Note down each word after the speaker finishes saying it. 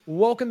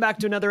Welcome back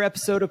to another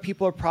episode of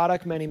People or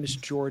Product. My name is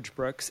George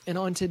Brooks, and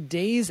on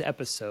today's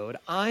episode,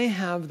 I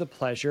have the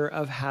pleasure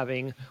of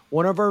having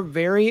one of our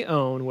very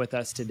own with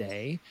us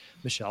today,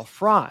 Michelle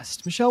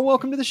Frost. Michelle,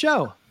 welcome to the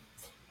show.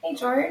 Hey,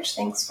 George.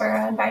 Thanks for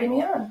inviting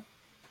me on.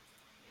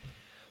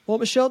 Well,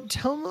 Michelle,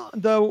 tell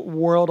the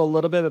world a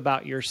little bit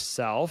about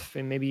yourself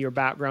and maybe your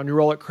background, your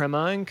role at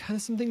Crema, and kind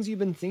of some things you've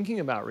been thinking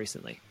about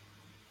recently.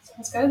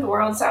 Sounds good. The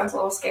world sounds a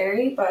little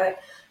scary,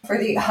 but for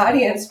the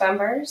audience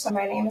members,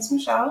 my name is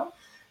Michelle.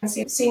 I'm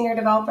a senior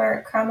developer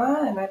at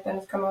Crema, and I've been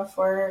with Crema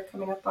for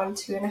coming up on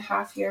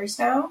 2.5 years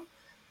now.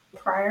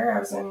 Prior, I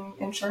was in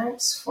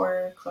insurance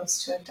for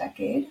close to a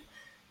decade.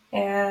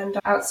 And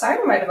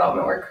outside of my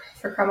development work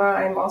for Crema,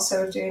 I'm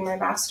also doing my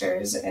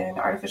master's in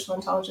artificial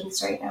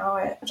intelligence right now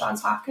at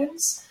Johns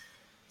Hopkins.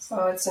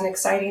 So it's an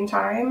exciting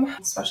time,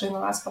 especially in the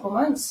last couple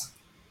months.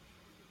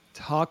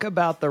 Talk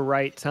about the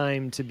right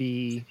time to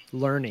be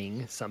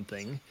learning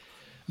something.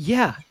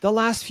 Yeah, the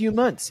last few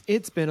months,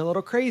 it's been a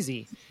little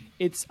crazy.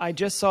 I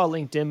just saw a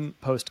LinkedIn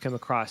post come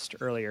across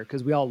earlier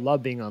because we all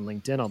love being on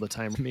LinkedIn all the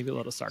time. Maybe a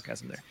little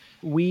sarcasm there.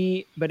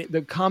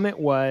 The comment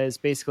was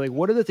basically,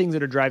 what are the things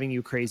that are driving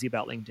you crazy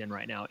about LinkedIn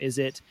right now? Is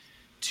it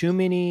too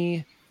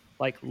many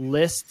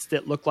lists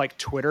that look like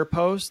Twitter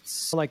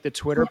posts, like the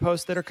Twitter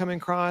posts that are coming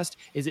across?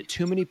 Is it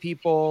too many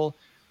people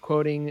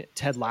quoting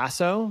Ted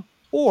Lasso?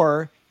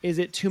 Or is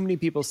it too many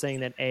people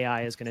saying that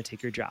AI is going to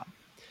take your job?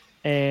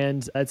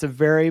 And it's a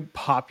very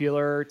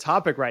popular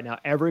topic right now.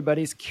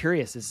 Everybody's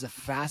curious. This is a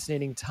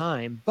fascinating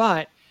time.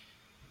 But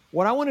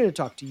what I wanted to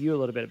talk to you a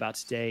little bit about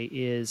today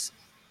is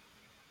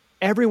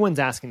everyone's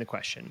asking the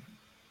question.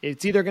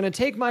 It's either going to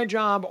take my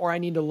job, or I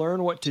need to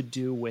learn what to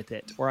do with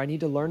it, or I need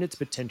to learn its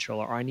potential,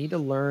 or I need to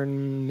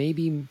learn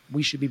maybe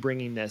we should be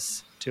bringing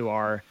this to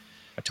our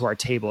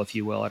table, if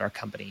you will, at our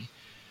company.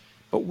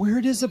 But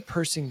where does a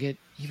person get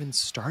even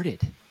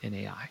started in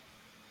AI? I'm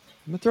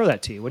going to throw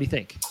that to you. What do you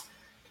think?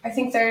 I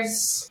think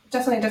there's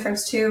definitely a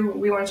difference too.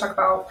 We want to talk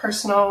about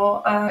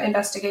personal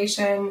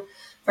investigation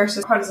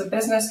versus how does a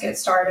business get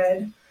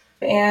started.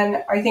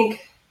 And I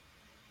think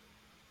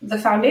the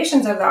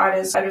foundations of that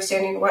is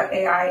understanding what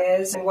AI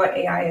is and what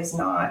AI is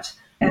not.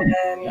 And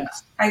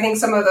yes. I think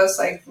some of those,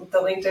 like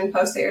the LinkedIn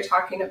posts that you're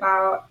talking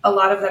about, a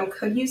lot of them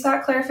could use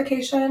that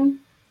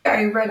clarification.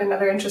 I read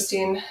another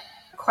interesting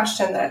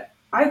question that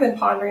I've been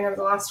pondering over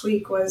the last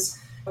week was,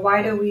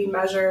 why do we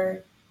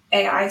measure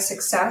AI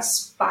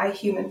success by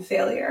human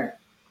failure?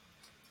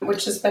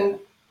 Which has been,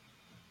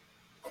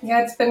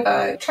 it's been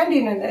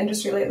trending in the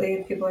industry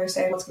lately. People are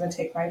saying, well, it's going to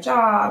take my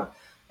job.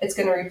 It's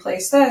going to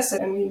replace this.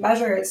 And we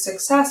measure its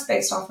success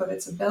based off of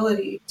its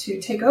ability to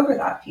take over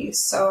that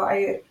piece. So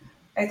I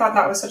thought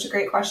that was such a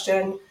great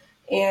question.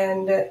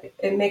 And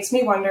it makes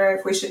me wonder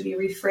if we should be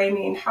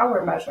reframing how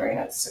we're measuring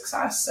its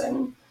success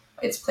and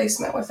its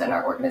placement within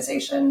our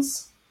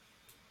organizations.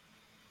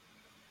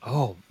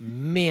 Oh,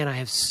 man, I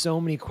have so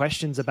many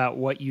questions about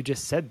what you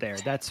just said there.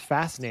 That's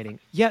fascinating.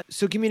 Yeah,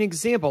 so give me an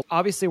example.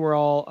 Obviously, we're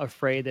all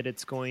afraid that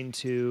it's going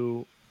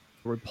to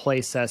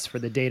replace us for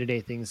the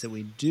day-to-day things that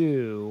we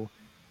do.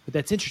 But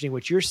that's interesting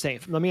what you're saying.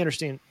 Let me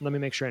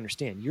make sure I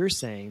understand. You're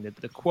saying that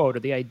the quote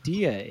or the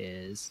idea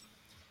is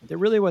that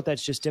really what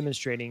that's just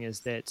demonstrating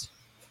is that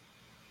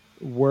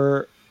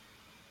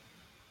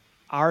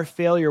our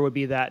failure would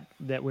be that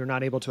we're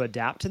not able to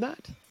adapt to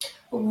that?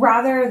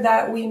 Rather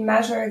that we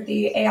measure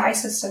the AI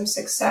system's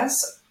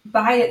success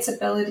by its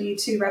ability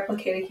to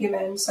replicate a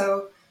human.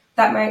 So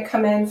that might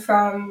come in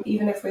from,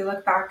 even if we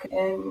look back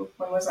in,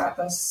 when was that,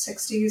 the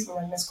 60s? I'm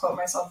going to misquote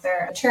myself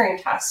there, a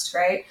Turing test,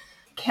 right?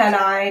 Can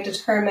I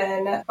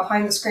determine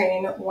behind the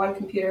screen, one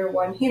computer,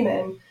 one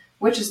human,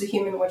 which is the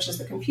human, which is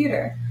the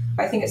computer?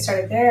 I think it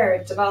started there.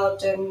 It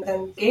developed in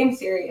the game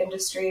theory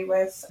industry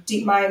with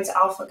DeepMind's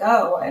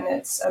AlphaGo and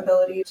its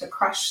ability to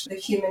crush the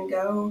human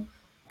Go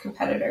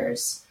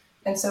competitors.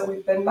 And so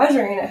we've been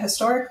measuring it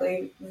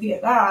historically via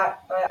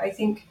that, but I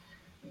think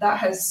that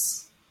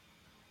has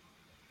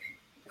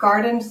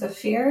garnered the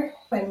fear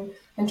in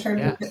terms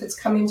of if it's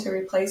coming to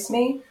replace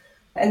me.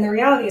 And the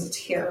reality is it's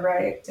here,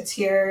 right? It's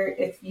here.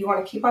 If you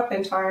want to keep up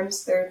in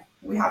times,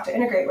 we have to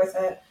integrate with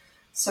it.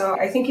 So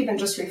I think even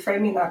just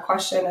reframing that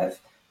question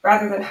of,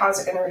 rather than how is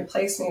it going to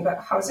replace me, but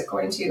how is it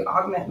going to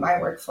augment my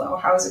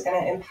workflow? How is it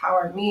going to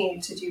empower me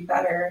to do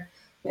better?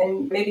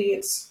 And maybe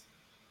it's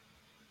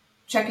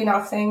checking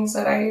off things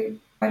that I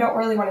don't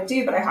really want to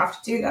do, but I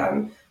have to do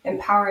them,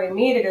 empowering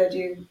me to go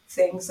do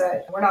things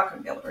that we're not going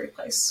to be able to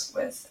replace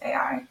with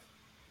AI.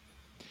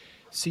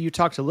 So you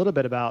talked a little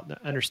bit about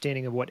the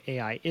understanding of what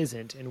AI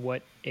isn't and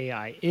what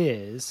AI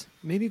is.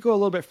 Maybe go a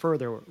little bit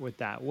further with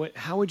that.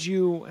 How would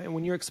you,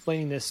 when you're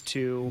explaining this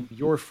to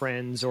your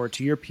friends or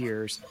to your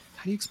peers,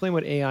 how do you explain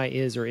what AI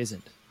is or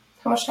isn't?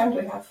 How much time do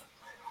we have?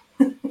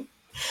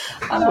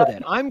 With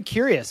it. I'm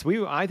curious.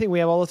 I think we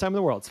have all the time in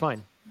the world. It's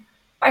fine.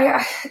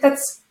 I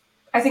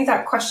think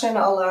that question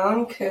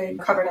alone could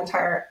cover an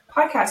entire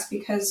podcast,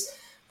 because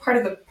part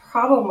of the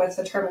problem with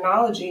the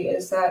terminology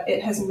is that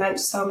it has meant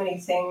so many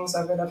things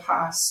over the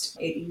past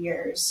 80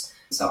 years.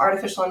 So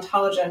artificial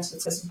intelligence,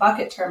 it's this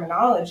bucket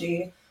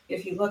terminology.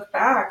 If you look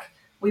back,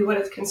 we would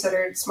have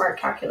considered smart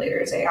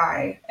calculators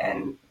AI.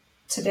 And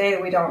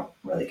today we don't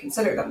really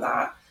consider them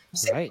that.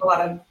 Right. A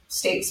lot of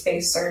state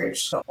space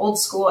search, the old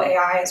school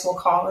AI, as we'll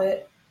call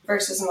it,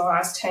 versus in the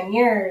last 10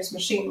 years,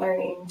 machine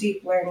learning,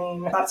 deep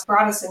learning, that's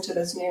brought us into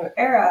this new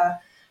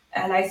era.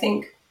 And I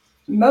think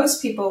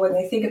most people, when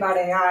they think about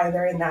AI,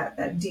 they're in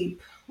that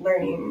deep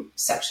learning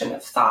section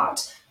of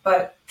thought.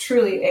 But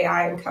truly,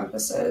 AI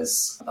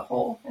encompasses the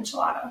whole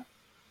enchilada.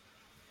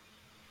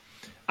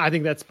 I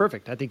think that's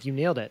perfect. I think you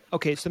nailed it.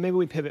 Okay, so maybe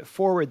we pivot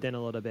forward then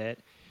a little bit.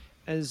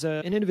 As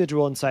an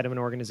individual inside of an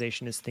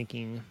organization is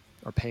thinking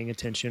or paying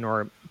attention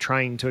or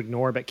trying to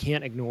ignore but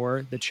can't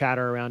ignore the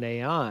chatter around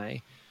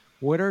AI,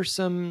 what are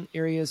some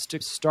areas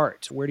to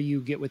start? Where do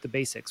you get with the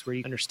basics? Where do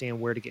you understand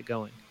where to get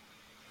going?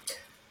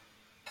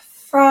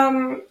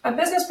 From a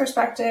business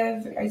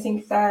perspective, I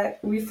think that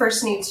we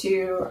first need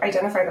to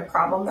identify the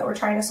problem that we're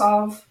trying to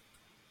solve.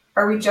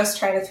 Are we just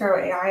trying to throw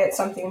AI at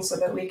something so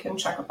that we can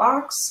check a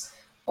box?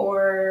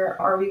 Or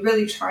are we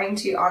really trying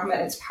to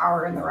augment its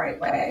power in the right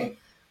way?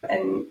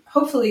 And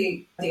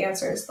hopefully the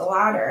answer is the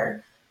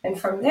latter. And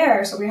from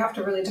there, so we have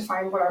to really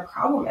define what our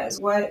problem is.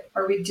 What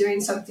are we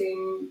doing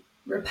something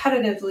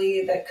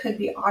repetitively that could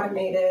be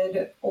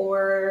automated?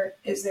 Or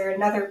is there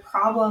another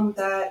problem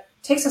that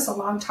takes us a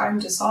long time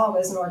to solve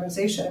as an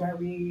organization?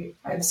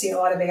 I've seen a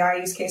lot of AI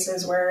use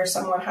cases where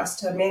someone has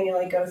to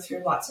manually go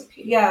through lots of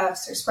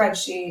PDFs or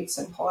spreadsheets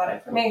and pull out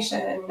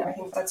information. I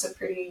think that's a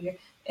pretty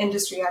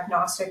industry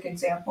agnostic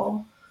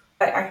example.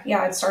 But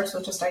it starts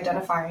with just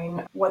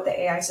identifying what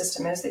the AI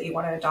system is that you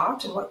want to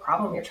adopt and what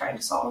problem you're trying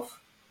to solve.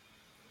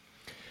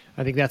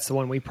 I think that's the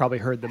one we probably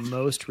heard the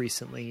most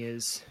recently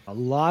is a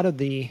lot of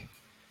the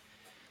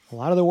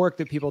work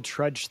that people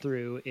trudge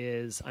through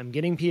is I'm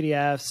getting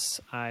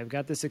PDFs. I've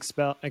got this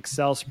Excel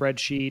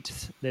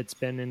spreadsheet that's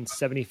been in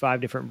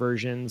 75 different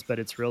versions, but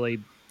it's really,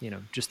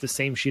 just the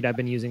same sheet I've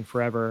been using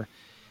forever.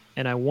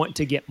 And I want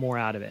to get more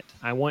out of it.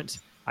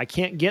 I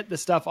can't get the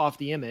stuff off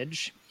the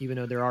image, even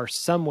though there are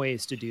some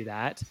ways to do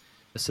that.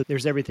 So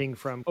there's everything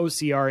from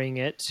OCRing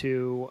it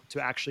to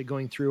actually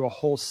going through a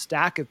whole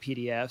stack of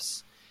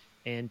PDFs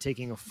and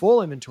taking a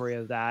full inventory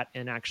of that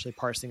and actually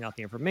parsing out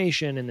the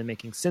information and then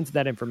making sense of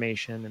that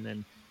information and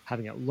then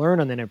having it learn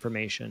on that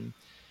information.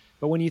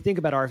 But when you think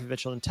about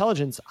artificial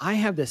intelligence, I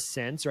have this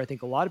sense, or I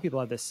think a lot of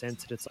people have this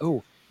sense that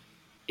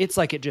it's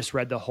like it just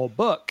read the whole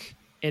book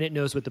and it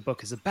knows what the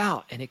book is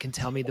about and it can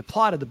tell me the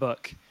plot of the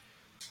book.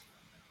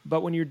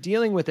 But when you're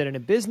dealing with it in a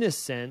business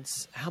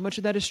sense, how much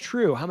of that is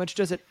true? How much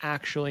does it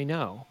actually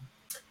know?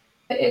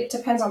 It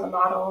depends on the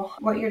model.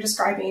 What you're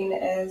describing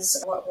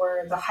is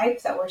the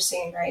hype that we're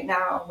seeing right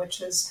now,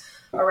 which is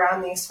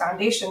around these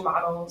foundation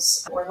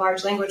models or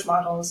large language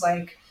models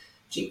like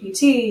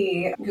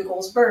GPT,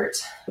 Google's BERT.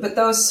 But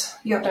those,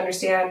 you have to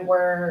understand,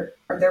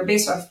 they're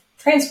based off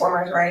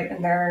transformers, right?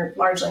 And they're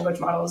large language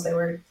models. They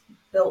were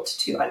built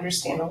to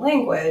understand a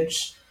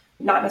language,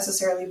 not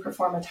necessarily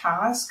perform a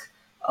task.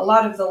 A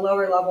lot of the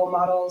lower level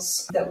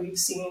models that we've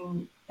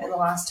seen in the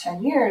last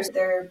 10 years,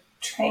 they're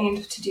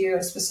trained to do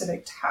a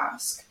specific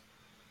task.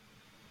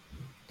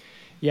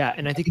 Yeah,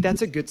 and I think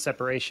that's a good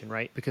separation,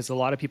 right? Because a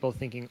lot of people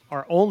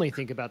only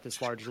think about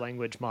this large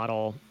language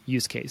model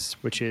use case,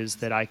 which is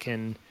that I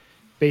can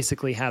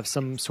basically have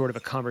some sort of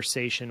a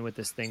conversation with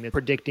this thing that's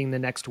predicting the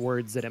next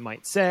words that it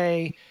might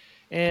say.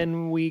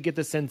 And we get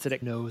the sense that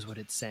it knows what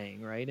it's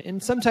saying, right?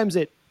 And sometimes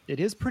it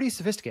is pretty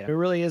sophisticated. It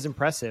really is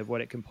impressive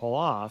what it can pull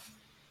off.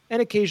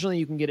 And occasionally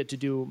you can get it to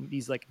do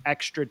these like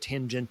extra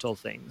tangential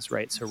things,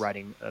 right? So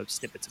writing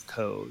snippets of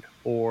code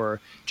or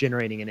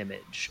generating an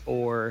image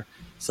or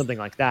something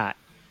like that.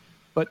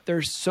 But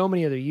there's so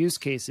many other use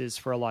cases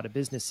for a lot of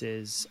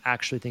businesses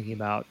actually thinking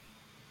about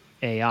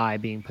AI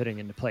being put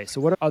into place. So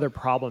what other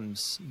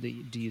problems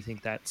do you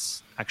think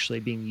that's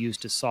actually being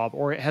used to solve,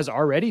 or it has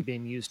already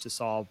been used to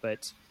solve,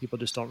 but people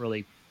just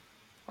aren't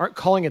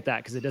calling it that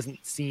because it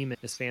doesn't seem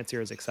as fancy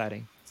or as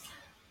exciting?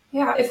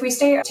 Yeah, if we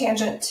stay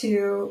tangent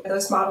to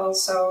those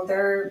models, so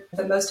they're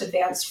the most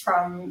advanced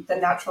from the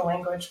natural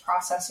language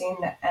processing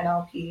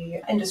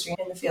NLP industry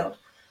in the field.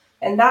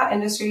 And that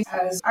industry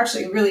is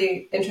actually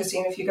really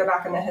interesting if you go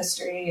back in the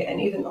history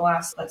and even the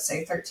last, let's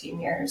say, 13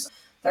 years.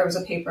 There was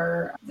a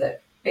paper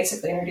that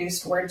basically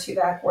introduced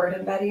word-to-back word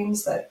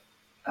embeddings that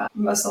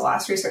most of the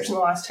last research in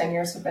the last 10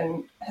 years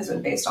has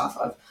been based off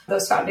of.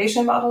 Those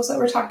foundation models that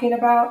we're talking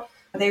about,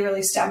 they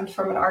really stemmed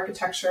from an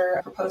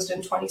architecture proposed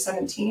in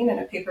 2017 in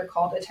a paper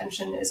called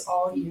Attention is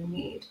All You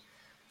Need.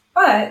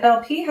 But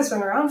NLP has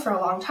been around for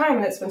a long time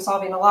and it's been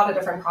solving a lot of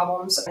different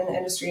problems in the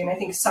industry. And I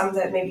think some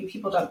that maybe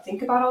people don't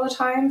think about all the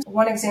time.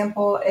 One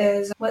example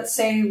is, let's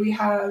say we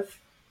have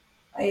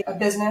a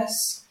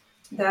business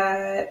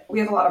that we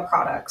have a lot of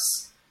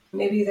products.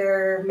 Maybe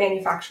they're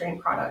manufacturing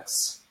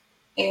products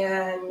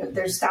and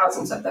there's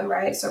thousands of them,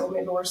 right? So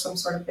maybe we're some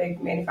sort of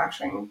big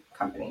manufacturing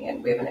company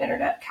and we have an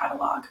internet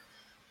catalog.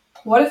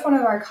 What if one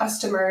of our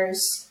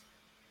customers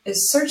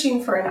is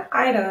searching for an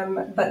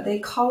item, but they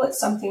call it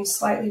something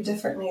slightly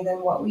differently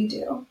than what we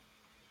do?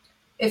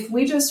 If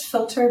we just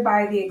filter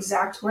by the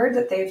exact word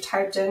that they've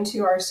typed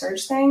into our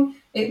search thing,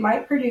 it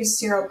might produce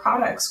zero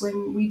products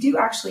when we do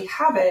actually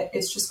have it.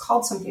 It's just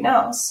called something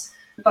else.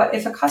 But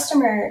if a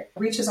customer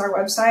reaches our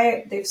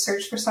website, they've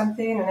searched for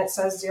something and it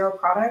says zero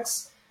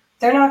products,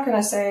 they're not going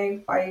to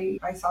say, I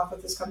thought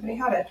that this company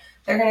had it.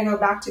 They're going to go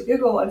back to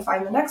Google and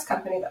find the next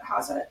company that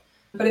has it.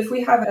 But if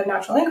we have a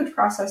natural language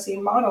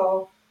processing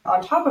model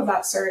on top of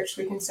that search,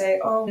 we can say,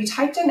 oh, you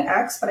typed in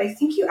X, but I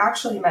think you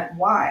actually meant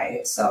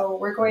Y. So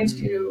we're going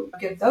to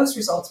give those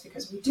results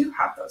because we do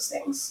have those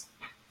things.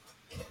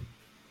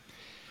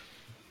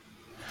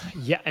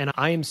 Yeah, and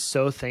I am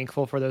so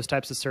thankful for those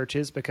types of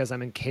searches because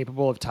I'm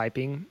incapable of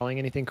spelling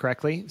anything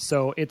correctly.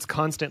 So it's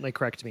constantly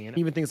correct me. And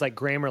even things like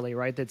Grammarly,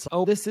 right? That's,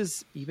 oh, this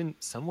is even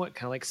somewhat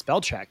kind of like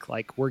spell check.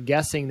 Like, we're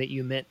guessing that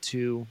you meant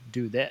to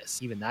do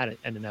this. Even that in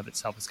and of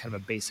itself is kind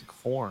of a basic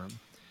form.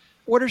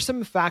 What are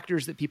some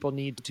factors that people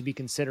need to be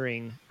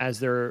considering as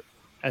they're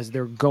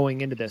going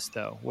into this,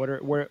 though?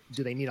 Where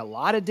do they need a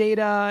lot of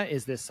data?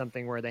 Is this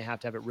something where they have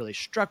to have it really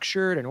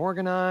structured and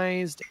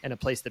organized and a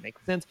place that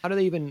makes sense? How do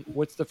they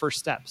what's the first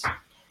steps?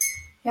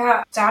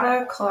 Yeah,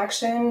 data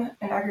collection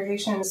and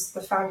aggregation is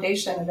the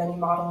foundation of any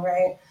model,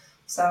 right?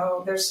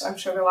 So I'm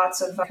sure there are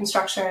lots of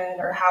construction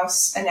or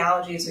house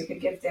analogies we could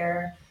give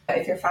there.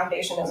 If your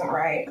foundation isn't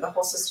right, the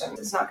whole system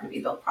is not going to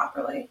be built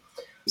properly.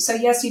 So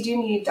yes, you do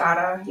need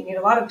data. You need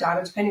a lot of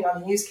data depending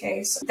on the use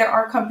case. There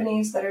are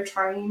companies that are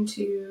trying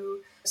to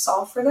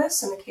solve for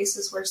this in the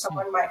cases where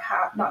someone might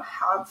not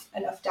have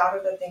enough data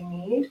that they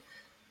need.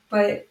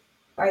 But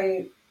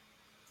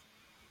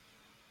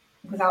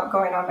without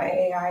going on my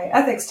AI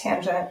ethics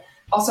tangent,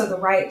 also the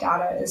right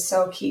data is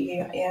so key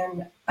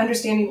in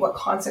understanding what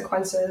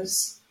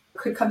consequences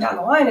could come down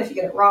the line if you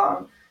get it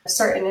wrong.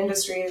 Certain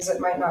industries,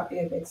 it might not be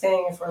a big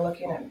thing if we're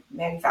looking at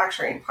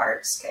manufacturing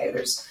parts. Okay,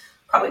 there's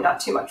probably not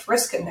too much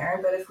risk in there,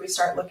 but if we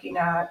start looking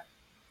at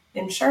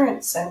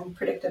insurance and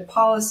predictive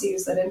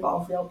policies that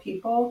involve real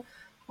people,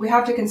 we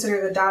have to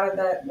consider the data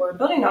that we're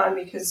building on,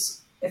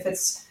 because if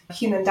it's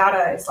human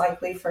data, it's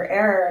likely for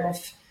error. And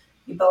if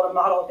you build a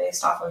model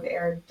based off of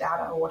error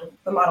data,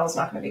 the model is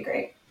not going to be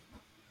great.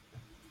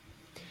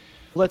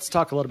 Let's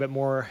talk a little bit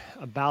more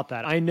about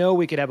that. I know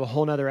we could have a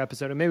whole nother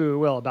episode, and maybe we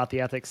will, about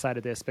the ethics side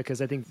of this,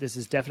 because I think this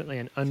is definitely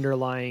an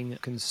underlying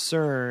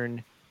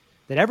concern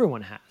that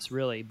everyone has,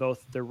 really,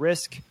 both the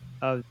risk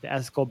of the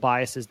ethical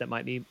biases that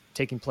might be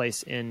taking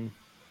place in,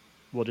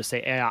 we'll just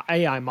say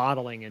AI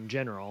modeling in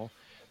general,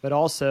 but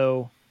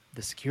also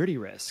the security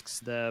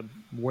risks,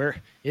 where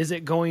is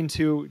it going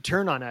to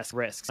turn on us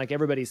risks? Like,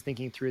 everybody's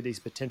thinking through these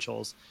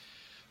potentials.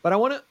 But I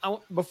want to,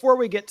 before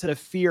we get to the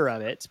fear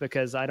of it,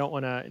 because I don't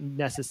want to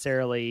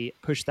necessarily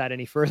push that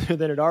any further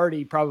than it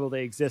already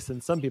probably exists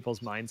in some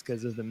people's minds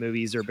because of the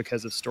movies or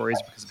because of stories,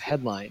 or because of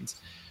headlines.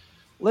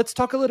 Let's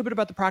talk a little bit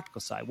about the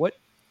practical side.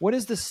 What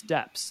is the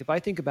steps? If I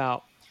think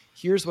about,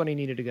 here's what I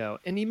needed to go,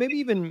 and you maybe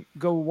even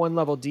go one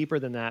level deeper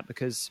than that,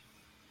 because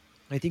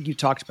I think you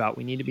talked about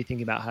we need to be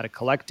thinking about how to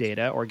collect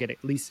data or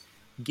at least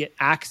get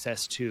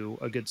access to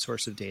a good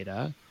source of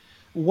data.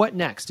 What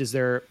next? Is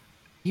there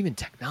even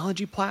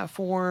technology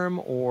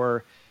platform,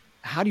 or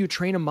how do you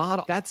train a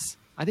model?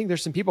 I think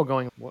there's some people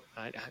going,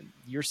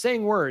 you're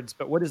saying words,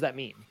 but what does that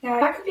mean? Yeah,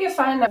 that could be a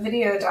fun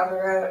video down the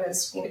road,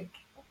 is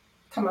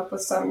come up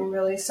with some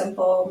really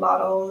simple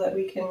model that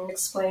we can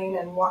explain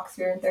and walk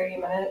through in 30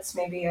 minutes.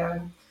 Maybe I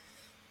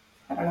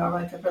don't know,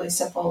 like a really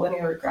simple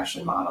linear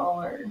regression model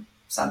or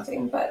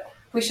something. But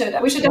we should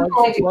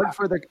definitely do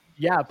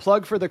that.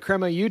 Plug for the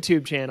Crema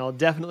YouTube channel.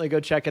 Definitely go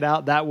check it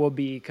out. That will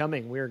be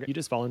coming. You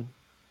just fallen.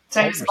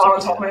 Did I just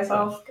volunteer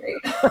myself? Great.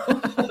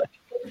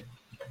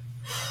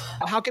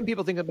 How can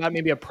people think about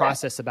maybe a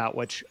process about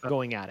what's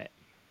going at it?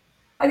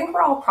 I think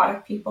we're all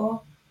product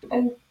people,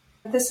 and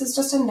this is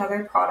just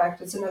another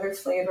product. It's another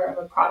flavor of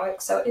a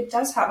product. So it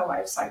does have a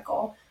life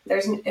cycle.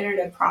 There's an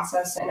iterative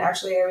process. And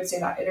actually, I would say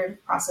that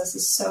iterative process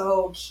is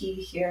so key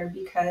here,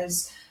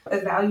 because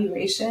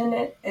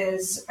evaluation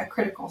is a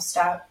critical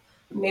step,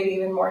 maybe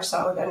even more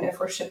so than if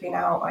we're shipping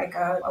out like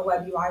a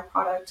web UI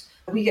product.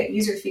 We get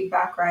user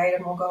feedback, right?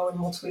 And we'll go and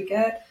we'll tweak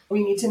it.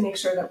 We need to make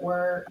sure that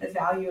we're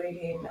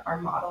evaluating our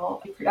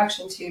model in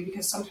production too,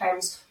 because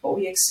sometimes what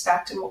we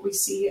expect and what we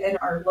see in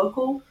our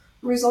local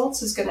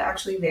results is going to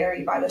actually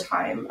vary by the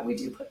time we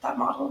do put that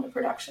model into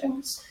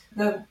production.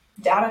 The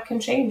data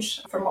can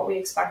change from what we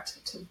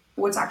expect to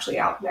what's actually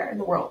out there in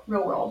the real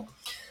world.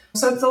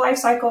 So it's a life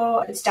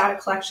cycle, it's data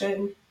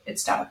collection,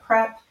 it's data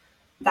prep.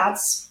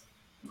 That's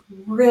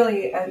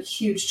really a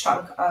huge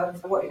chunk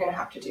of what you're going to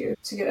have to do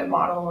to get a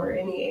model or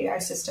any AI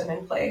system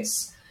in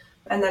place.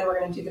 And then we're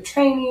going to do the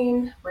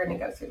training, we're going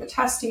to go through the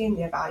testing,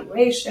 the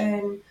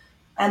evaluation,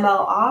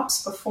 ML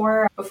ops.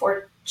 Before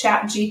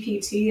Chat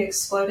GPT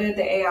exploded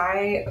the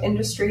AI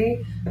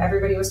industry,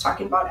 everybody was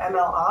talking about ML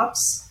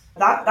ops.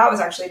 That was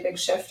actually a big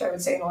shift, I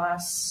would say, in the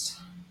last,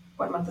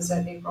 what month is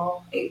it?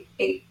 April,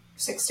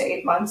 6 to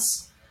 8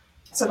 months.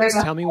 So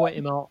Tell me what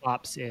ML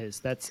ops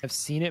is. I've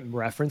seen it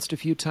referenced a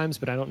few times,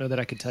 but I don't know that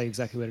I could tell you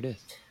exactly what it is.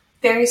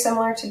 Very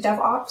similar to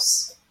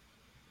DevOps.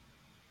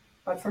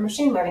 but for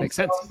machine learning. Makes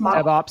So sense.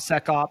 DevOps,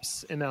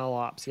 SecOps, ML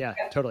ops. Yeah,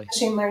 totally.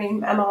 machine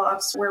learning, ML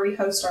ops, where we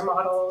host our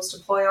models,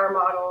 deploy our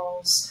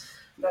models.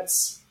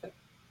 That's a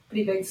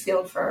pretty big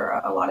field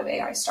for a lot of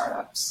AI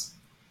startups.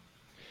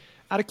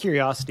 Out of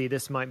curiosity,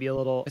 this might be a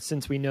little,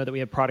 since we know that we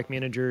have product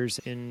managers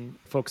and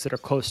folks that are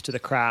close to the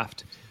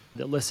craft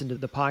that listen to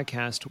the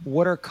podcast,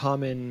 what are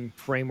common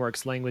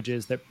frameworks,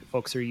 languages that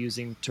folks are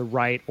using to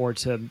write or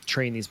to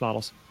train these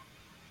models?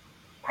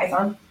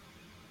 Python.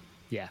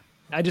 Yeah.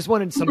 I just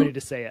wanted somebody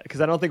to say it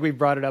because I don't think we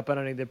brought it up on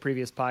any of the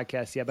previous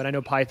podcasts yet, but I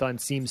know Python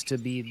seems to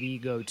be the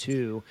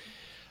go-to.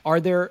 Are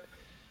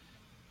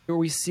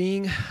we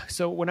seeing,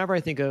 so whenever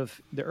I think of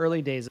the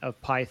early days of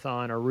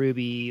Python or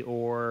Ruby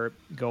or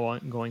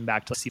going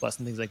back to C++ and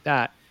things like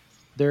that,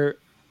 there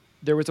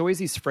was always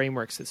these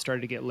frameworks that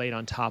started to get laid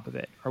on top of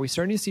it. Are we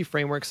starting to see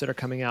frameworks that are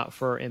coming out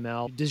for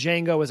ML?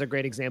 Django was a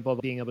great example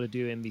of being able to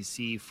do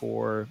MVC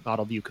for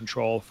model view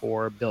control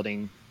for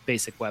building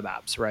basic web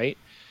apps, right?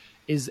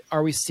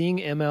 Are we seeing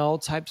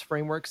ML types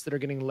frameworks that are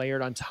getting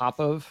layered on top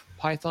of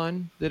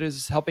Python that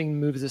is helping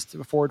move this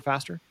forward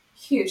faster?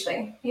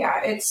 Hugely.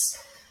 Yeah,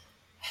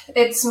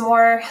 it's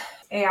more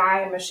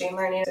AI and machine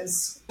learning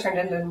is turned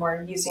into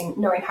more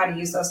knowing how to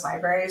use those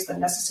libraries than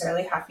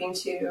necessarily having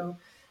to,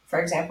 for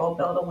example,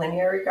 build a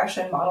linear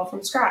regression model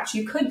from scratch.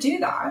 You could do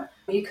that.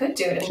 You could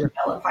do it in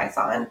vanilla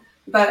Python,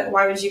 but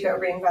why would you go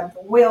reinvent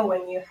the wheel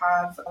when you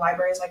have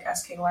libraries like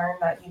sklearn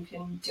that you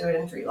can do it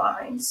in 3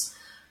 lines?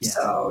 Yeah.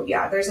 So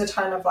yeah, there's a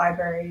ton of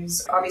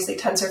libraries. Obviously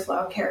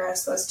TensorFlow,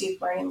 Keras, those deep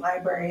learning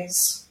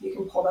libraries, you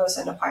can pull those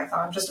into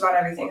Python. Just about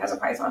everything has a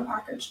Python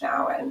package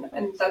now.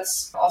 And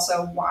that's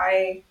also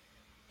why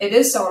it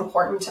is so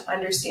important to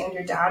understand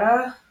your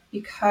data,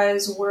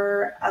 because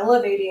we're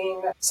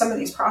elevating some of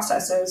these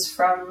processes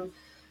from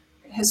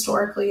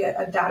historically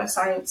a data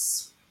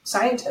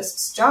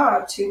scientist's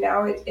job to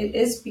now it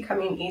is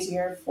becoming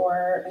easier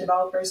for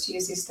developers to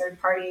use these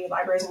third-party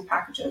libraries and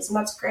packages. And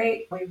that's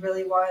great. We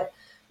really want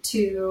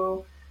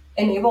to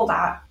enable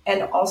that.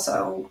 And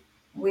also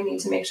we need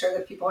to make sure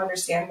that people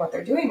understand what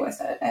they're doing with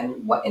it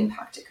and what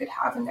impact it could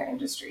have in their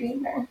industry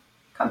and their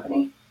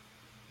company.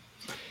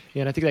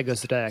 Yeah, and I think that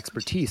goes to that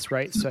expertise,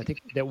 right? So I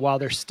think that while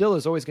there still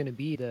is always going to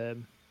be the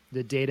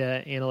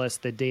data analysts,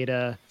 the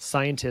data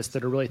scientists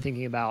that are really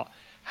thinking about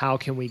how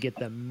can we get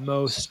the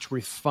most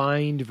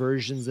refined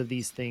versions of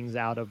these things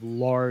out of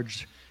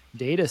large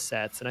data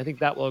sets. And I think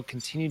that will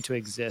continue to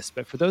exist.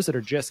 But for those that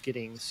are just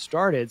getting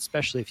started,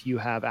 especially if you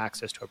have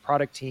access to a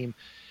product team,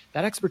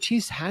 that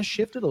expertise has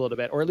shifted a little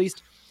bit, or at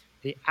least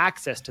the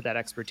access to that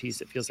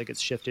expertise, it feels like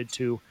it's shifted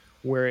to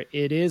where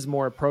it is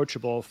more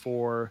approachable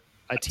for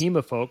a team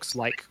of folks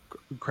like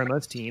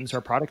Crema's teams,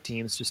 our product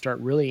teams, to start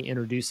really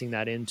introducing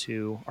that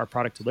into our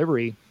product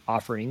delivery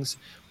offerings,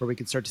 where we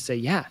can start to say,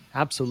 yeah,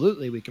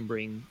 absolutely, we can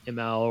bring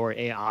ML or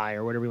AI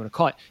or whatever you want to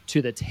call it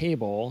to the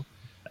table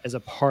as a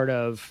part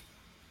of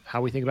how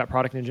we think about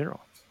product in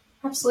general.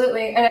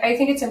 Absolutely. And I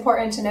think it's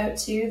important to note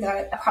too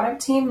that a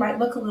product team might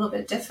look a little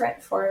bit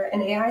different for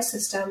an AI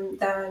system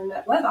than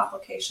a web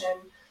application,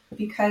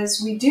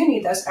 because we do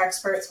need those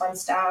experts on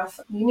staff.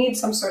 You need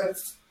some sort of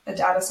a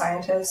data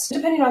scientist,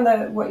 depending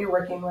on what you're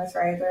working with,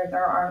 right?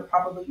 There are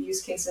probably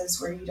use cases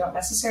where you don't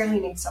necessarily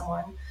need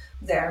someone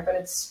there, but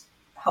it's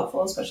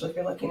helpful, especially if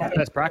you're looking at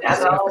best practice,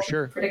 yeah, for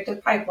sure.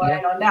 Predictive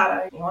pipeline on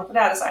data. You want the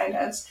data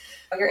scientists,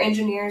 your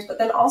engineers, but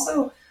then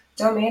also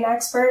domain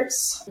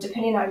experts,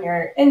 depending on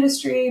your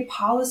industry,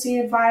 policy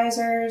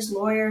advisors,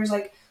 lawyers,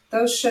 like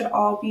those should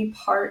all be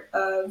part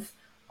of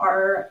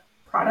our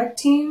product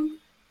team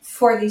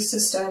for these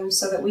systems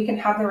so that we can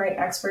have the right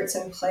experts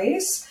in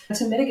place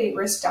to mitigate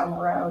risk down the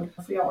road.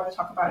 If we don't want to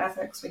talk about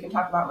ethics, we can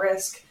talk about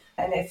risk.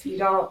 And if you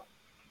don't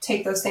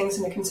take those things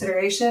into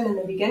consideration in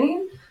the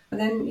beginning,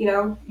 then,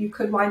 you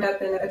could wind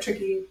up in a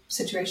tricky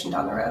situation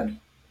down the road.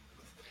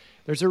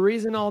 There's a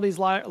reason all these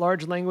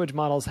large language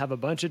models have a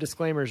bunch of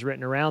disclaimers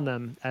written around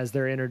them as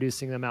they're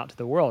introducing them out to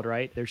the world,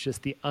 right? There's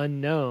just the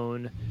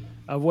unknown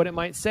of what it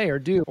might say or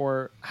do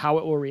or how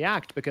it will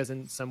react, because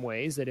in some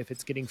ways that if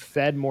it's getting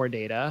fed more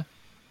data,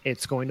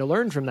 it's going to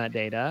learn from that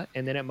data,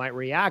 and then it might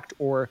react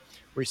or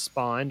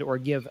respond or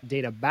give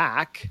data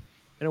back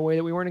in a way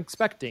that we weren't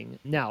expecting.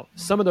 Now,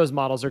 some of those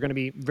models are going to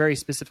be very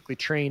specifically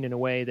trained in a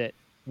way that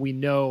we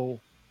know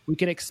we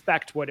can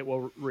expect what it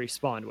will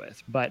respond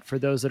with. But for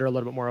those that are a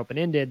little bit more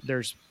open-ended,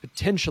 there's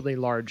potentially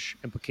large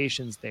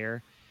implications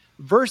there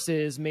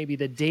versus maybe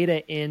the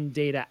data in,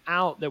 data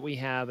out that we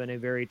have in a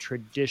very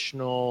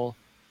traditional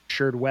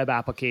assured web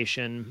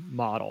application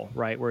model,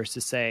 right? Where it's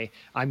to say,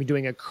 I'm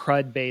doing a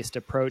CRUD-based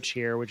approach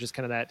here, which is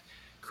kind of that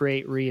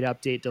create, read,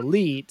 update,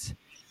 delete.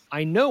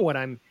 I know what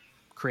I'm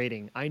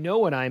creating. I know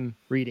what I'm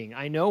reading.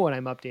 I know what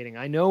I'm updating.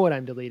 I know what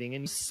I'm deleting.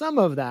 And some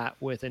of that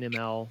with an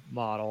ML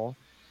model,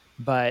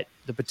 but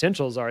the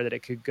potentials are that it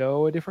could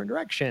go a different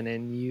direction,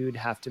 and you'd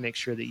have to make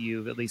sure that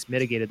you've at least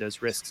mitigated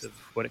those risks of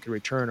what it could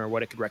return or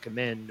what it could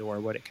recommend or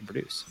what it can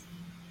produce.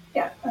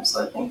 Yeah,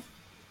 absolutely.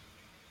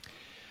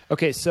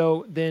 Okay,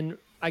 so then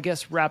I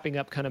guess wrapping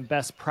up kind of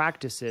best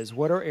practices,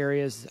 what are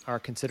areas or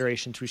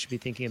considerations we should be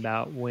thinking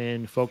about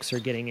when folks are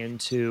getting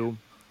into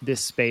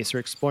this space or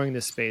exploring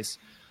this space,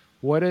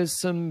 what is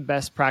some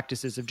best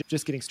practices of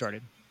just getting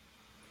started?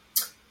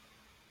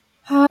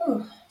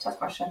 Tough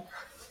question.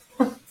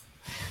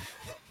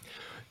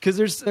 Because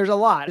there's a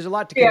lot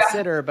to Yeah.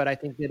 consider, but I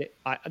think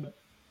that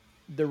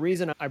the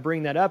reason I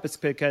bring that up is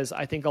because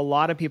I think a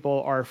lot of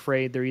people are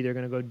afraid they're either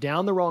going to go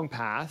down the wrong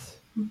path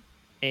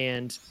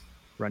and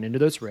run into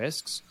those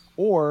risks,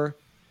 or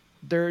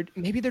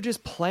maybe they're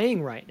just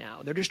playing right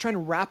now. They're just trying to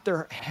wrap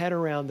their head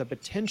around the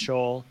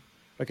potential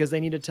because they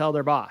need to tell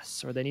their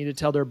boss, or they need to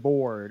tell their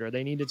board, or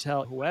they need to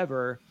tell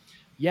whoever,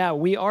 yeah,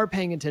 we are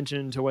paying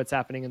attention to what's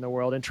happening in the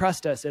world, and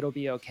trust us, it'll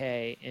be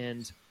okay.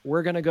 And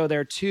we're going to go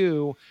there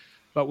too,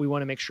 but we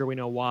want to make sure we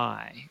know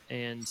why.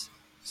 And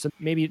so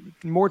maybe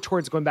more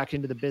towards going back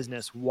into the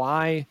business,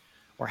 why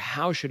or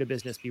how should a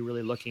business be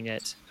really looking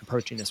at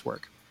approaching this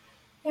work?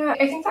 Yeah,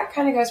 I think that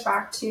kind of goes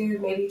back to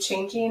maybe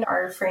changing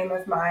our frame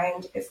of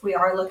mind if we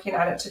are looking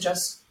at it to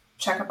just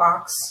check a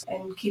box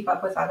and keep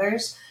up with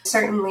others.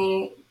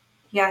 Certainly,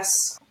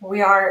 yes,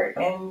 we are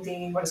in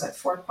the,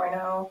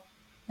 4.0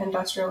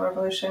 industrial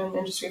revolution,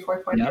 industry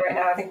 4.0 Yep. right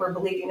now. I think we're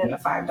bleeding into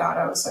Yep.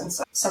 5.0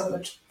 since some of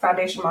the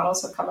foundation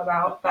models have come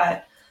about.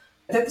 But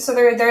so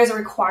there is a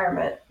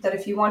requirement that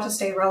if you want to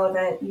stay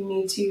relevant, you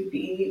need to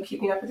be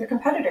keeping up with your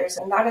competitors,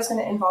 and that is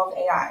going to involve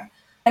AI.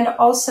 And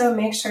also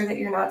make sure that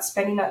you're not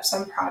spinning up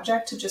some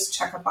project to just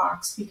check a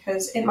box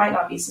because it might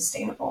not be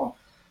sustainable.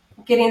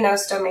 Getting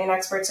those domain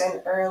experts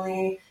in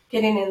early,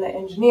 getting in the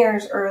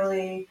engineers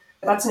early,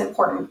 that's an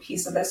important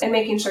piece of this. And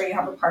making sure you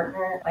have a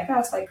partner like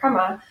us, like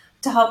Crema,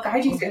 to help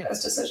guide you through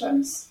those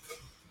decisions.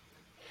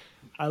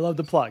 I love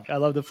the plug.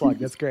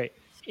 That's great.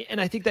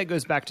 And I think that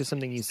goes back to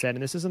something you said,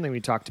 and this is something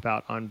we talked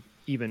about on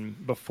even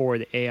before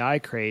the AI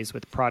craze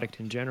with product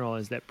in general,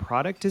 is that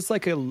product is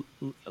like a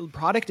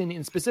product,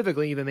 and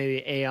specifically even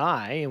maybe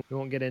AI, and we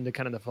won't get into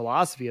kind of the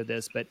philosophy of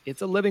this, but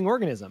it's a living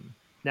organism.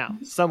 Now,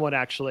 some would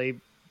actually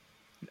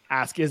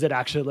ask, is it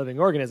actually a living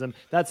organism?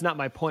 That's not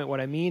my point.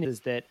 What I mean is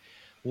that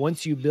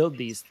once you build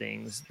these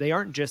things,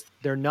 they're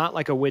not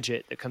like a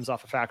widget that comes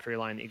off a factory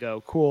line that you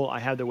go, cool, I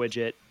have the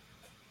widget.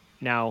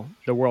 Now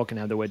the world can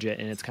have the widget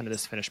and it's kind of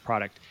this finished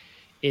product.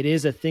 It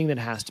is a thing that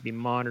has to be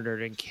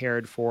monitored and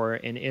cared for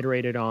and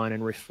iterated on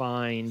and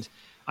refined.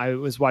 I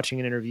was watching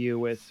an interview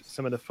with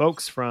some of the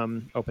folks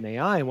from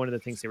OpenAI, and one of the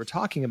things they were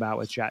talking about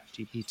with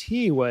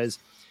ChatGPT was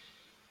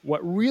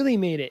what really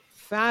made it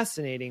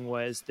fascinating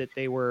was that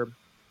they were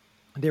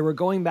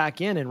going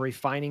back in and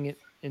refining it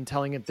and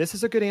telling it this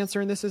is a good answer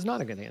and this is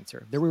not a good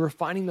answer. They were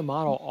refining the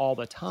model all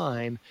the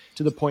time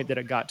to the point that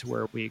it got to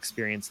where we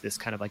experienced this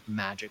kind of like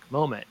magic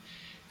moment.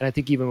 And I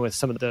think even with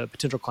some of the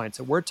potential clients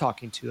that we're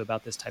talking to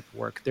about this type of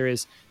work, there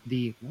is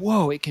the,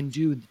 whoa, it can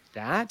do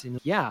that. And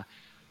yeah,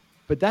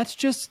 but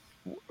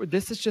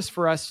this is just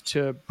for us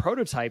to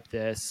prototype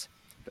this.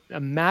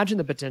 Imagine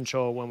the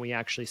potential when we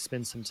actually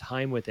spend some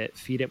time with it,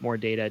 feed it more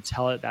data,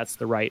 tell it that's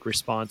the right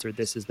response or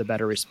this is the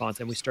better response,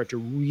 and we start to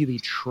really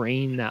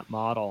train that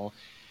model.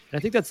 And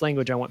I think that's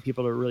language I want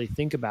people to really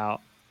think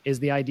about, is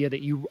the idea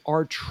that you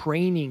are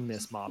training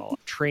this model.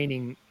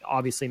 Training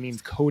obviously means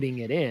coding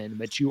it in,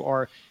 but you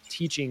are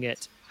teaching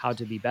it how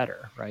to be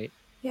better, right?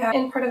 Yeah,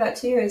 and part of that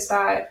too is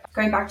that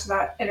going back to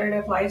that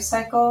iterative life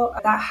cycle,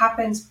 that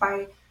happens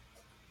by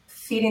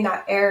feeding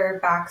that error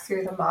back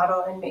through the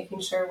model and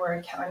making sure we're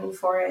accounting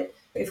for it.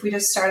 If we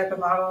just start up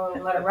a model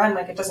and let it run,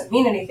 like it doesn't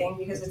mean anything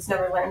because it's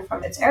never learned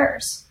from its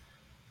errors.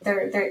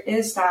 There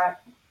is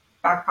that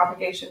back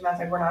propagation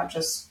method. We're not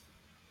just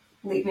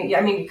leaving. I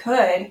mean, you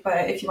could,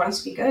 but if you want it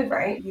to be good,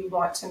 right, you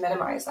want to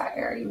minimize that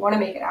error. You want to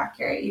make it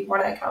accurate. You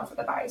want to account for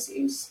the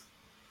biases.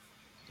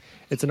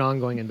 It's an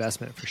ongoing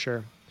investment for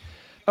sure.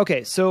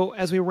 Okay, so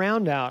as we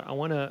round out,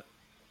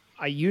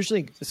 I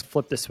usually just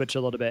flip the switch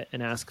a little bit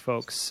and ask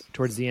folks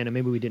towards the end, and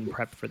maybe we didn't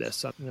prep for this,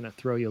 so I'm going to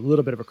throw you a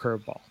little bit of a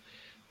curveball.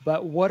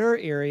 But what are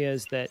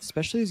areas that,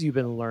 especially as you've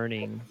been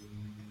learning,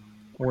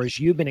 or as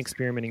you've been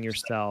experimenting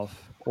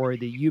yourself, or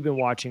that you've been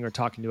watching or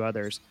talking to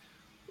others,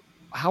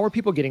 how are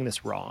people getting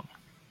this wrong?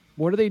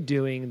 What are they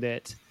doing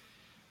that,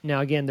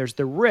 now again, there's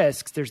the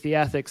risks, there's the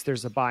ethics,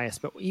 there's the bias,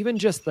 but even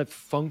just the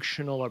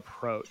functional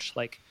approach,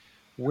 like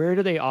where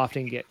do they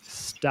often get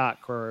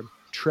stuck or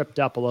tripped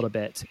up a little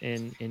bit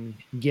in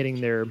getting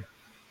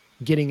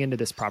into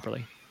this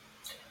properly?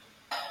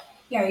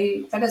 Yeah,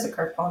 that is a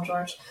curveball,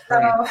 George.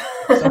 Right.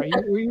 Sorry,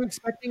 were you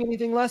expecting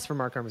anything less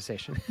from our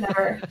conversation?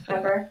 Never.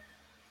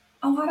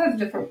 A lot of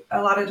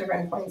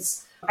different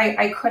points.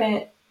 I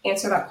couldn't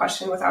answer that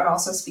question without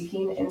also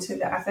speaking into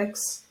the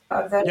ethics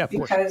of this,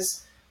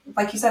 because,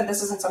 like you said,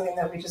 this isn't something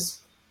that we just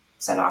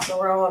send off the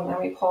world and then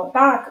we pull it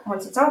back.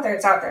 Once it's out there,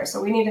 it's out there.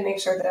 So we need to make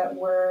sure that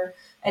we're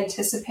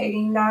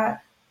anticipating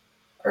that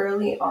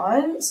early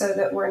on so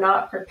that we're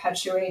not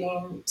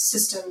perpetuating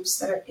systems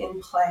that are in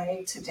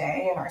play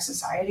today in our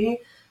society.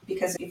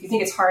 Because if you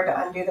think it's hard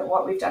to undo that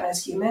what we've done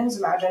as humans,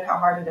 imagine how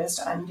hard it is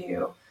to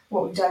undo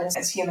what we've done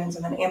as humans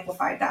and then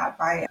amplified that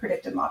by a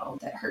predictive model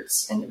that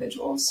hurts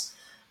individuals.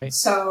 Right.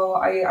 So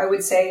I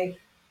would say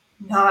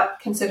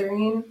not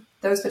considering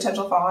those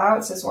potential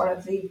fallouts is one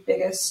of the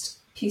biggest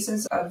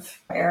pieces of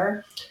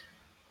error.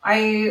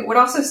 I would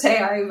also say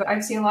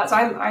I've seen a lot. So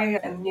I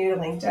am new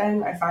to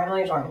LinkedIn. I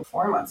finally joined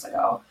 4 months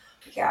ago.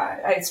 Yeah,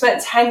 I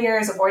spent 10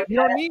 years avoiding it.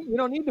 You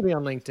don't need to be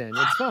on LinkedIn.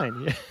 It's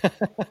fine.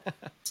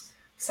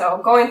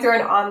 So going through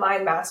an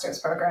online master's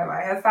program,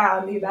 I have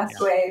found the best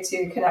Yeah. way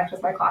to connect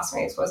with my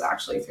classmates was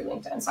actually through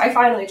LinkedIn. So I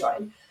finally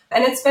joined.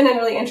 And it's been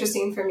really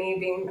interesting for me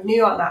being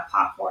new on that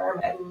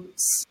platform and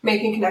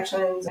making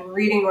connections and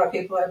reading what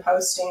people are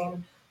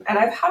posting. And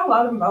I've had a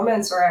lot of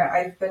moments where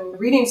I've been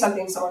reading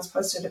something someone's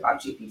posted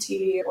about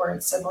GPT or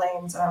its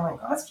siblings, and I'm like,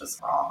 oh, that's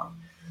just wrong.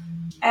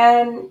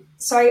 And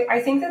so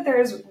I think that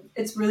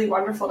it's really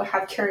wonderful to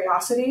have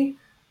curiosity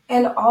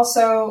and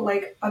also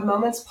like a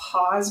moment's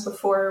pause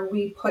before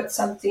we put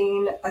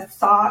something, a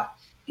thought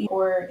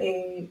or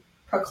a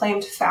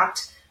proclaimed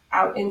fact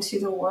out into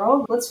the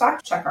world. Let's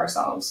fact check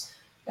ourselves.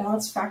 And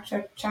let's fact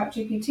check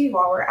ChatGPT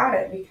while we're at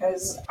it,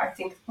 because I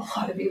think a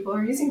lot of people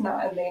are using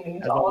that and they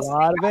need to Has a almost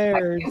lot of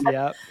errors.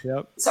 Yep.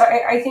 Yep. so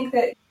I think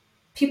that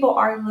people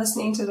are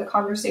listening to the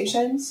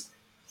conversations,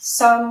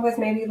 some with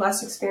maybe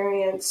less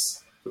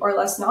experience or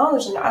less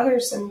knowledge than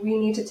others, and we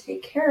need to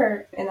take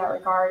care in that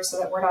regard so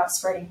that we're not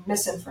spreading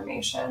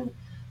misinformation.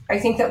 I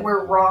think that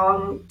we're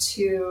wrong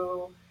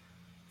to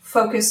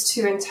focus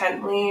too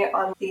intently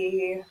on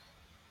the,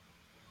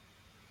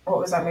 what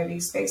was that movie,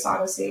 Space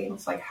Odyssey?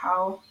 It's like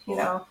how,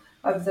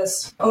 of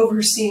this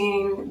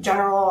overseeing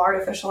general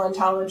artificial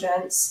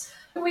intelligence.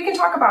 We can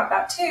talk about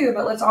that too,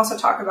 but let's also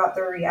talk about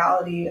the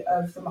reality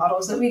of the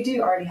models that we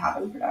do already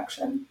have in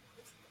production.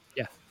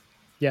 Yeah.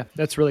 Yeah.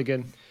 That's really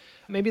good.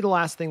 Maybe the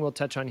last thing we'll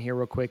touch on here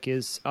real quick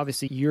is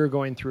obviously you're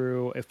going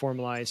through a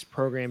formalized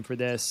program for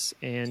this,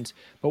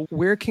 but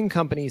where can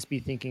companies be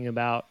thinking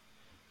about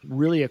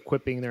really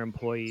equipping their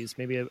employees,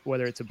 maybe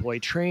whether it's employee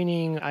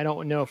training? I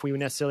don't know if we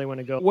necessarily want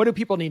to go, what do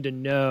people need to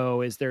know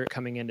as they're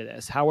coming into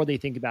this? How are they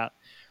thinking about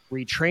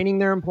retraining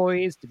their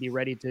employees to be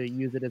ready to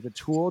use it as a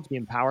tool, to be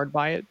empowered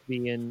by it, to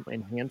be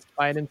enhanced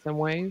by it in some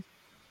ways,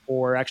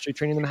 or actually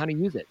training them how to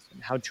use it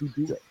and how to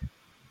do it?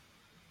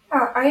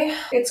 Yeah,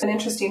 it's an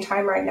interesting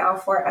time right now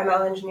for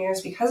ML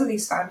engineers because of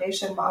these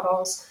foundation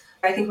models.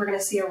 I think we're going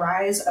to see a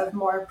rise of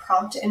more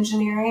prompt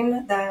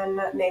engineering than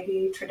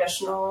maybe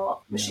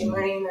traditional machine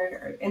learning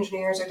or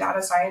engineers or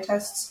data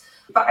scientists.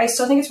 But I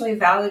still think it's really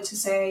valid to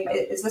say,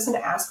 is this an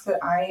ask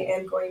that I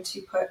am going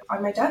to put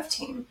on my dev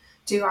team?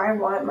 Do I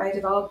want my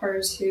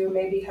developers who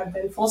maybe have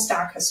been full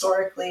stack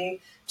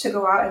historically to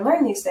go out and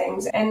learn these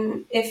things?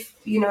 And if,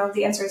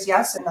 the answer is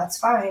yes, and that's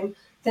fine,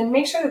 then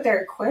make sure that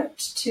they're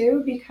equipped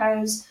too,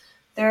 because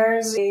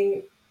there's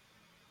a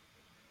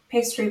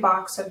pastry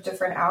box of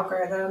different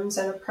algorithms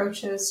and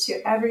approaches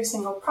to every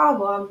single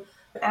problem.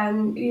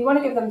 And you want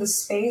to give them the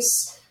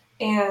space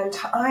and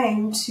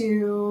time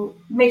to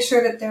make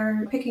sure that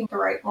they're picking the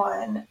right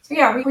one. So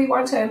yeah, we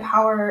want to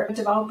empower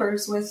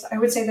developers with, I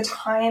would say, the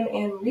time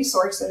and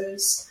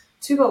resources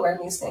to go learn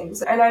these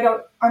things. And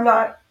I'm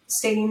not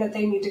stating that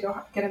they need to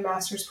go get a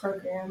master's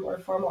program or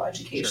formal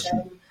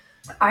education.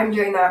 Sure. I'm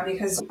doing that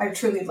because I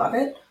truly love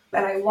it.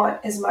 And I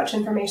want as much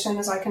information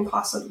as I can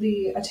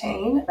possibly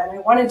attain. And I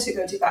wanted to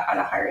go do that at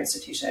a higher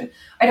institution.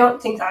 I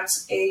don't think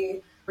that's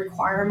a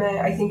requirement.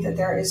 I think that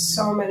there is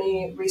so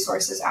many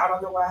resources out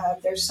on the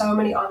web. There's so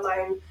many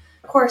online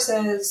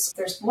courses.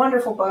 There's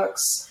wonderful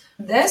books.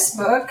 This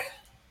book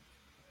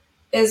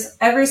is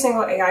every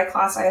single AI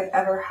class I have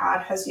ever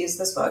had has used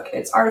this book.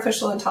 It's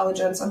Artificial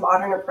Intelligence, A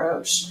Modern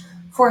Approach,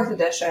 4th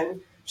edition.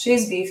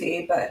 She's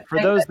beefy, but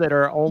for those that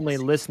are only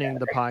listening to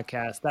the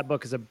podcast, that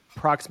book is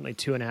approximately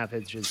 2.5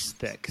 inches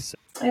thick. So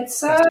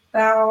it's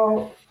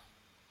about,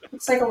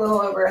 it's like a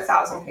little over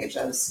 1,000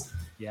 pages.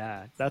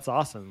 Yeah, that's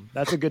awesome.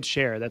 That's a good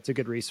share. That's a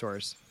good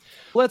resource.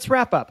 Let's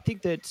wrap up. I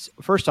think that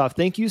first off,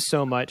 thank you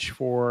so much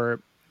for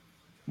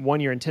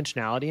your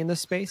intentionality in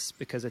this space,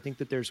 because I think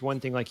that there's one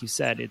thing, like you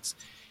said,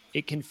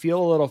 it can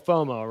feel a little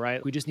FOMO,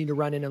 right? We just need to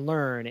run in and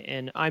learn.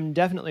 And I'm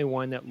definitely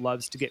one that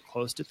loves to get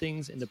close to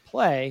things and to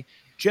play,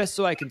 just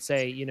so I can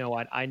say, you know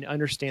what, I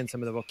understand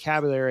some of the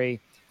vocabulary.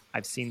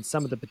 I've seen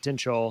some of the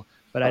potential,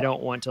 but I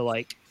don't want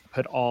to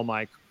put all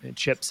my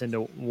chips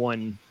into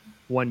one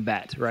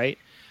bet, right?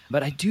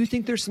 But I do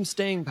think there's some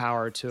staying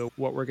power to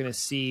what we're going to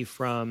see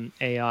from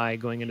AI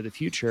going into the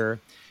future.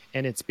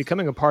 And it's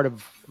becoming a part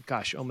of,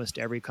 almost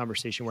every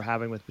conversation we're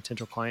having with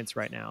potential clients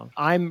right now.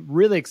 I'm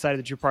really excited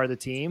that you're part of the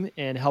team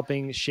and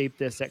helping shape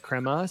this at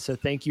Crema. So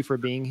thank you for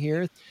being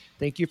here.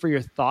 Thank you for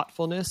your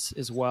thoughtfulness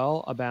as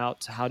well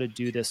about how to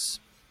do this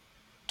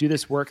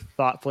work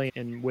thoughtfully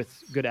and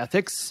with good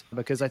ethics,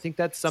 because I think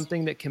that's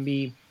something that can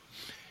be,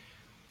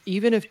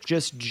 even if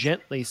just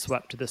gently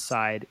swept to the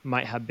side,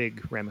 might have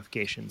big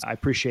ramifications. I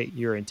appreciate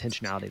your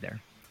intentionality there.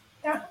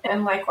 Yeah,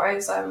 and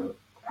likewise,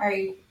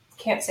 I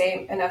can't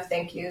say enough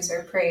thank yous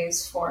or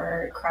praise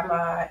for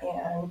Crema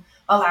and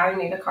allowing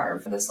me to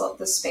carve this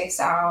space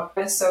out.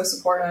 It's so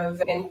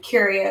supportive and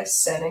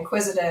curious and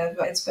inquisitive.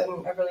 It's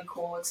been a really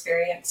cool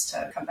experience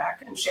to come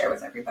back and share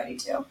with everybody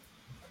too.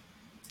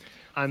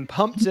 I'm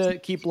pumped to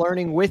keep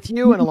learning with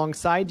you and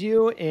alongside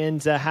you,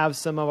 and to have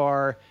some of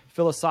our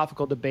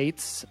philosophical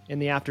debates in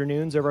the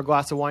afternoons over a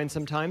glass of wine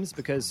sometimes,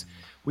 because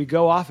we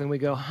go off and we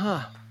go,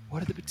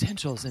 what are the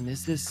potentials? And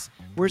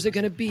where's it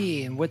going to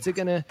be? And what's it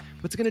going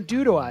to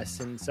do to us?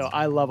 And so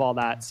I love all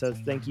that. So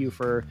thank you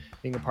for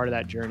being a part of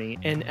that journey.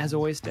 And as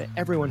always, to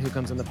everyone who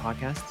comes on the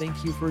podcast,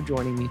 thank you for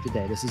joining me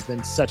today. This has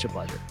been such a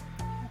pleasure.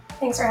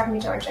 Thanks for having me,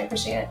 George. I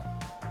appreciate it.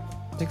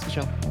 Thanks,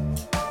 Michelle.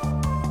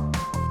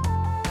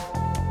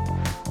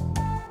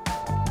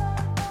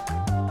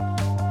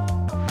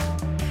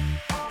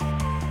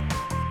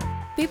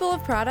 People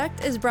of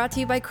Product is brought to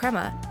you by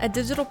Crema, a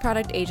digital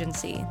product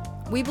agency.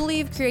 We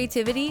believe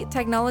creativity,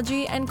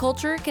 technology, and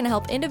culture can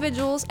help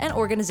individuals and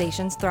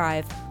organizations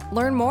thrive.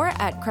 Learn more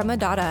at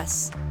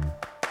crema.us.